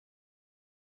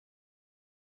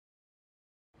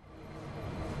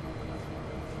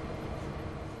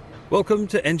Welcome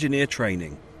to Engineer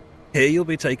Training. Here you'll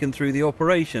be taken through the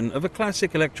operation of a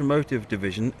classic electromotive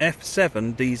division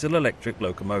F7 diesel electric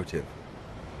locomotive.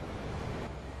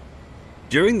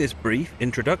 During this brief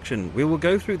introduction, we will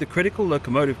go through the critical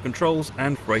locomotive controls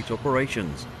and freight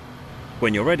operations.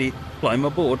 When you're ready, climb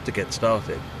aboard to get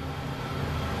started.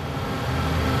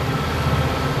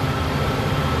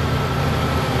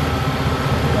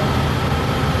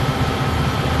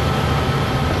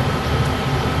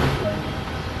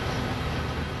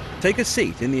 Take a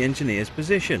seat in the engineer's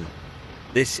position.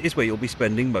 This is where you'll be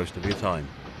spending most of your time.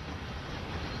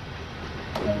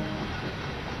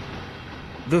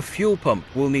 The fuel pump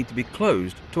will need to be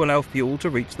closed to allow fuel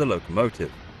to reach the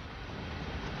locomotive.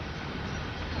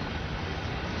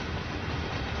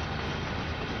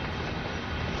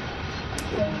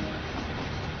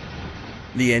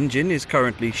 The engine is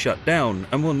currently shut down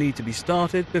and will need to be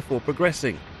started before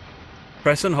progressing.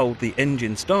 Press and hold the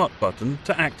engine start button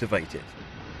to activate it.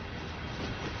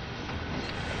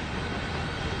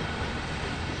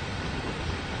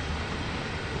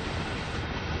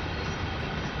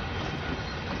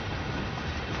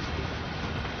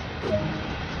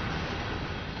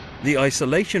 The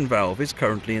isolation valve is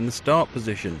currently in the start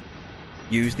position.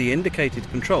 Use the indicated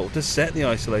control to set the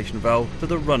isolation valve to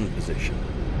the run position.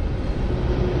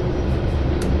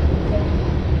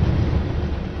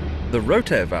 The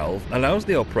rotair valve allows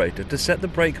the operator to set the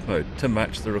brake mode to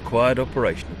match the required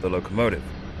operation of the locomotive.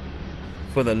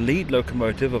 For the lead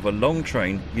locomotive of a long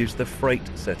train, use the freight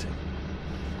setting.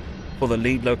 For the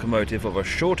lead locomotive of a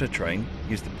shorter train,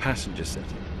 use the passenger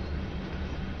setting.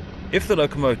 If the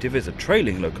locomotive is a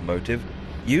trailing locomotive,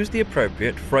 use the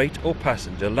appropriate freight or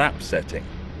passenger lap setting.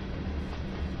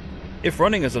 If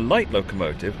running as a light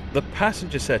locomotive, the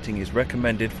passenger setting is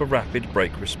recommended for rapid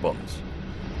brake response.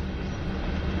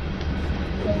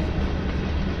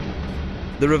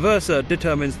 The reverser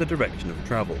determines the direction of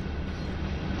travel.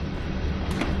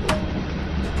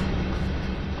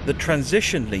 The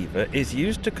transition lever is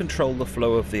used to control the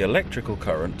flow of the electrical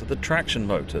current to the traction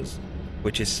motors,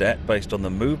 which is set based on the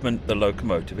movement the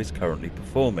locomotive is currently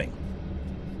performing.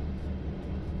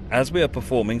 As we are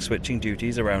performing switching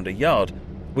duties around a yard,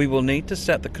 we will need to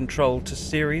set the control to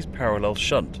series parallel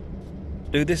shunt.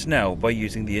 Do this now by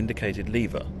using the indicated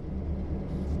lever.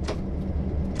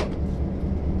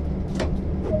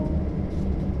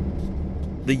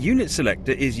 The unit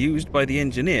selector is used by the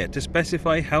engineer to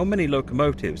specify how many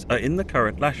locomotives are in the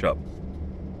current lash-up.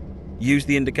 Use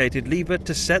the indicated lever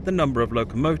to set the number of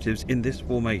locomotives in this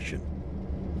formation.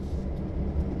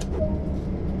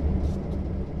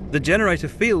 The generator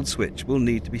field switch will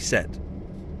need to be set.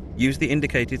 Use the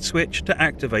indicated switch to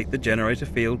activate the generator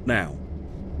field now.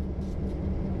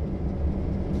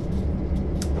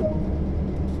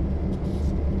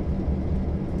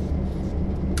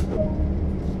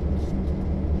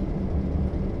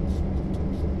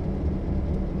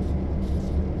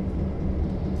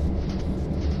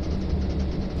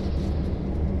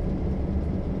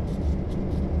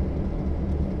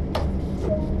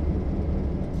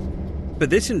 For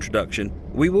this introduction,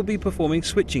 we will be performing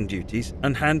switching duties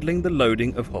and handling the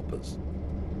loading of hoppers.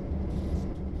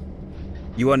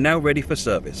 You are now ready for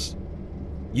service.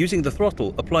 Using the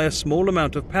throttle, apply a small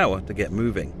amount of power to get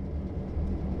moving.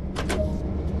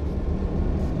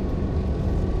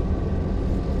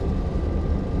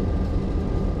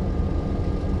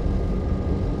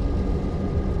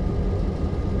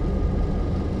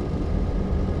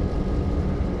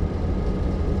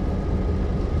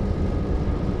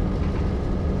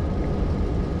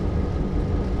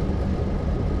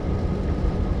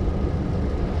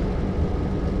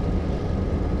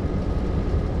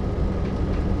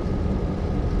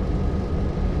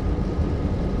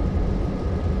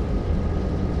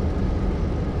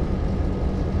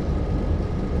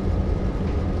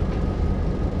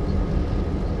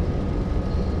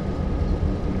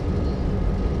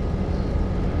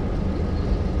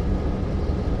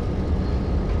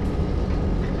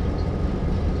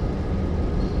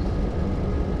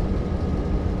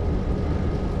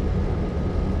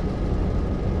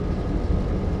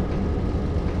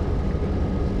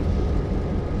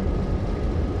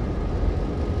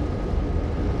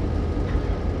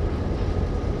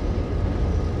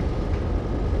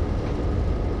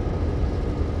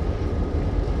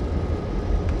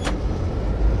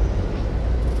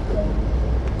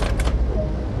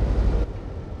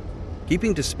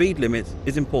 Keeping to speed limits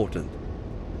is important.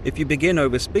 If you begin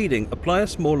overspeeding, apply a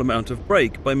small amount of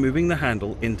brake by moving the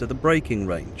handle into the braking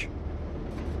range.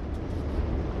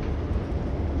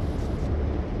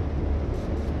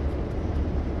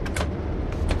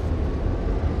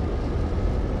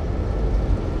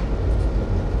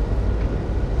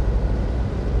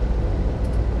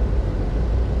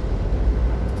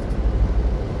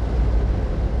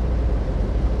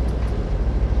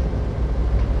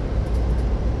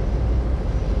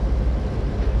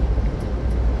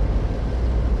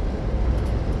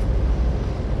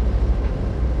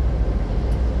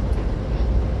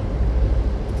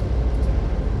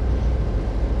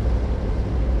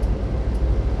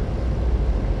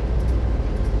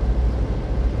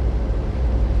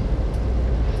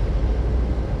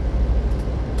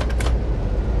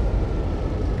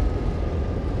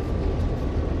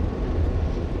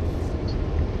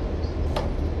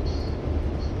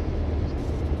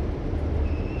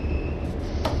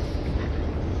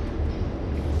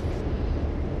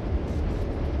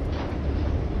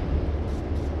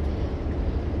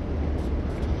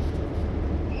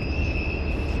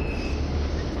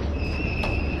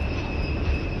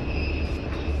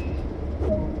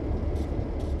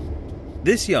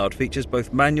 This yard features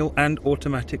both manual and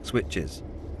automatic switches.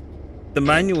 The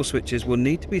manual switches will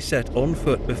need to be set on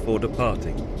foot before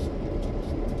departing.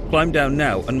 Climb down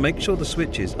now and make sure the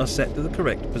switches are set to the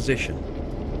correct position.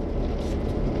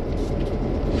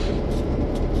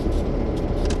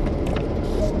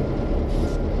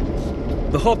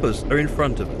 The hoppers are in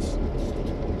front of us.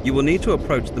 You will need to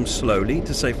approach them slowly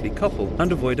to safely couple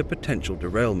and avoid a potential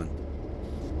derailment.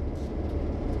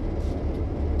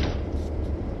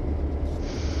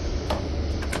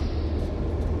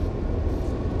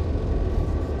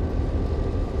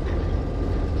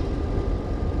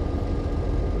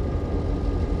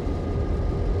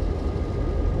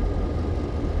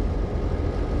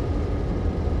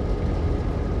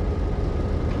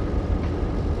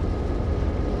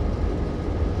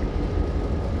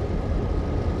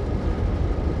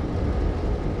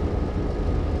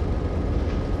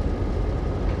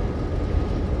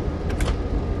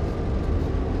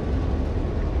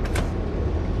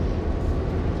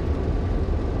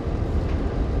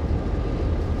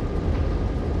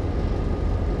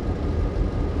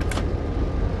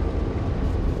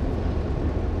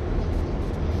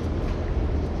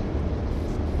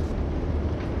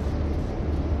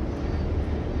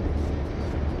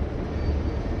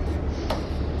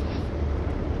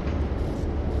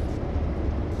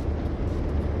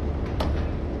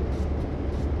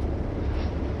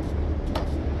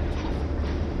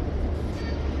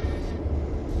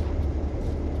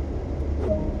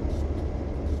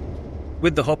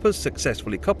 With the hoppers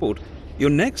successfully coupled, your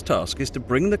next task is to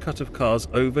bring the cut of cars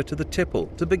over to the tipple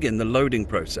to begin the loading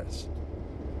process.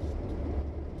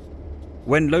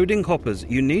 When loading hoppers,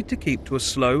 you need to keep to a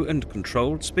slow and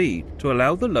controlled speed to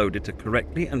allow the loader to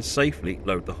correctly and safely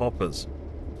load the hoppers.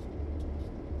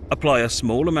 Apply a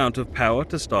small amount of power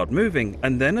to start moving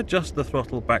and then adjust the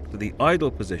throttle back to the idle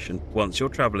position once you're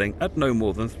travelling at no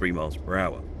more than 3 miles per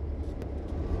hour.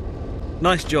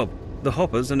 Nice job, the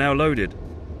hoppers are now loaded.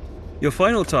 Your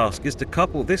final task is to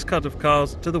couple this cut of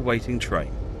cars to the waiting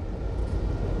train.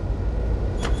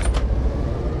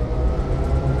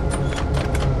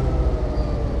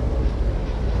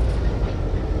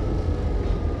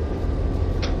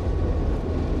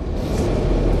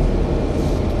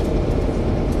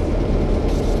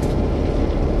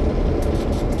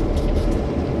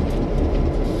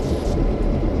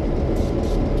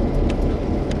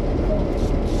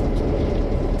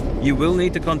 You will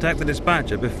need to contact the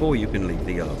dispatcher before you can leave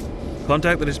the yard.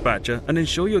 Contact the dispatcher and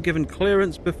ensure you're given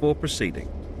clearance before proceeding.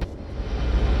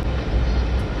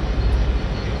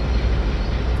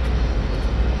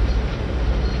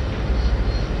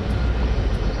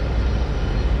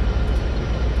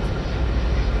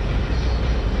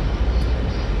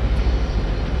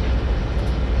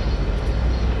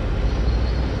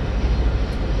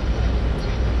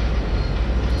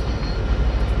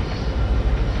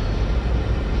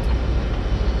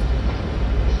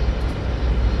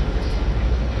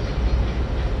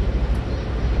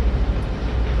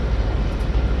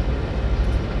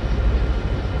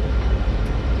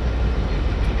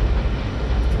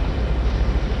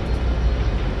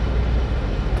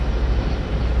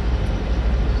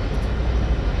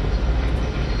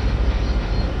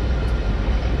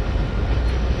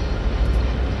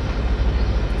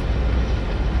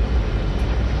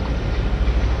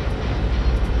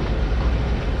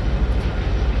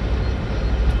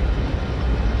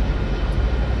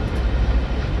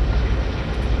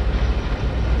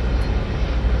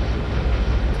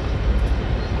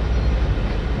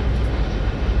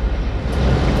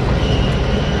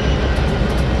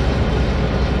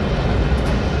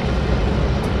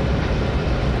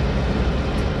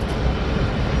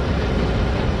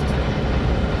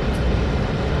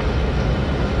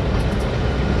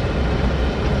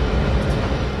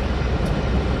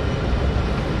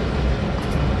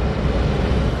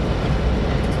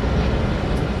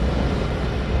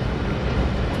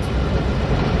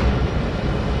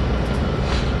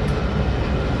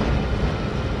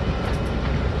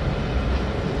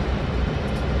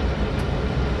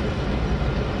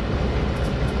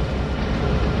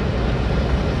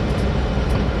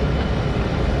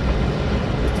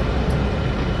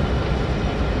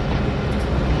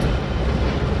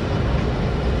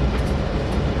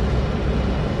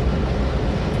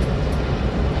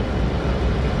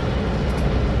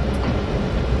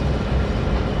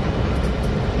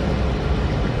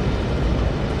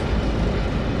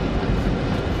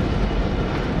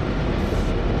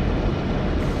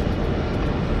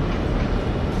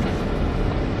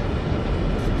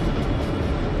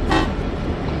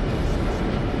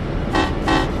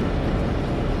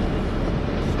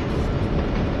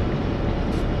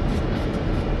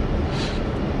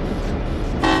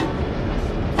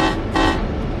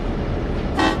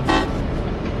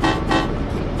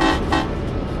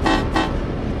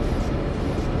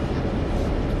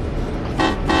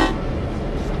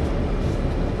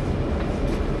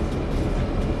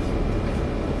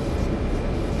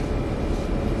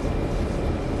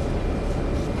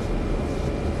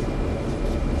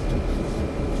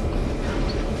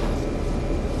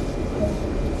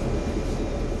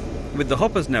 With the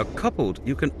hoppers now coupled,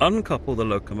 you can uncouple the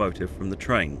locomotive from the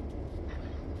train.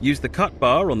 Use the cut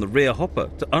bar on the rear hopper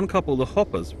to uncouple the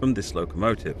hoppers from this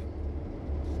locomotive.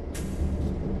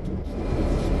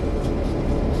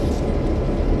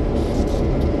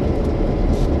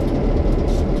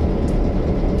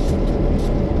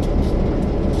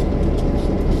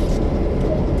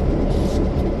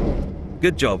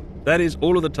 Good job. That is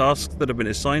all of the tasks that have been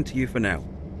assigned to you for now.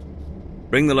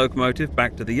 Bring the locomotive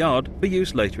back to the yard for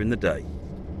use later in the day.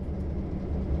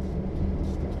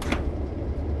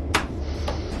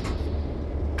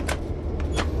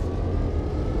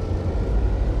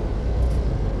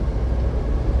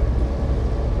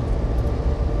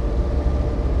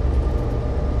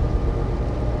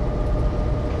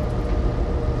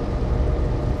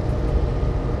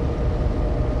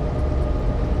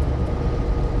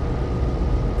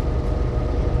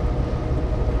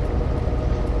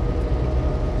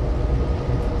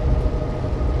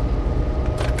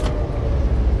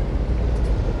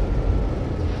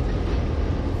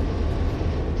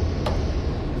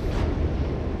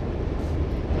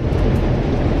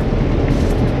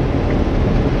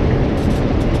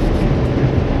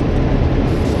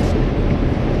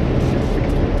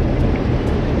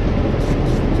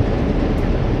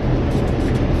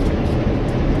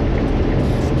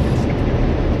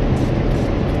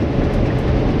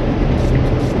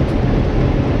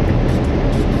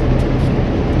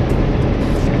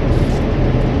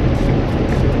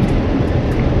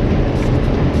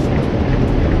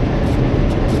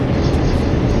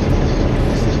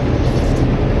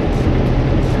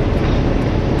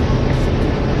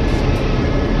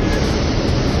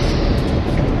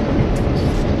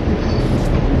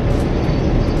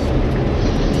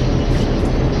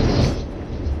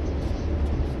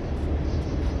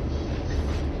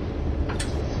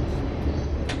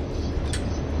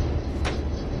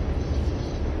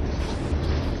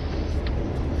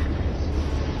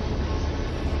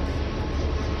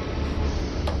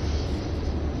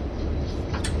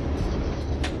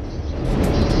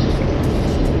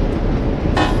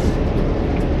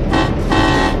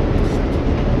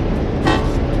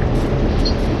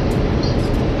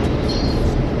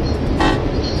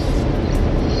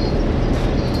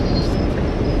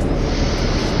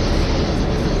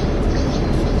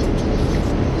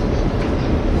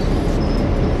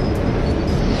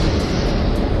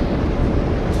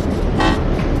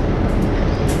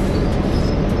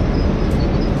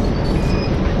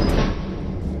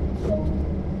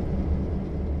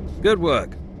 Good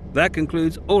work. That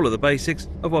concludes all of the basics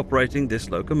of operating this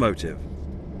locomotive.